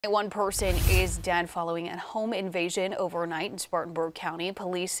One person is dead following a home invasion overnight in Spartanburg County.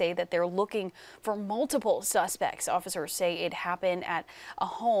 Police say that they're looking for multiple suspects. Officers say it happened at a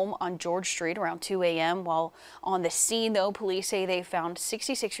home on George Street around 2 a.m. While on the scene, though, police say they found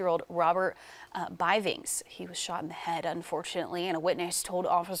 66-year-old Robert Bivings. He was shot in the head, unfortunately, and a witness told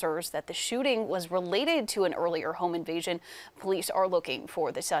officers that the shooting was related to an earlier home invasion. Police are looking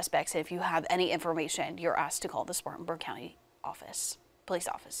for the suspects. If you have any information, you're asked to call the Spartanburg County police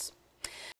office.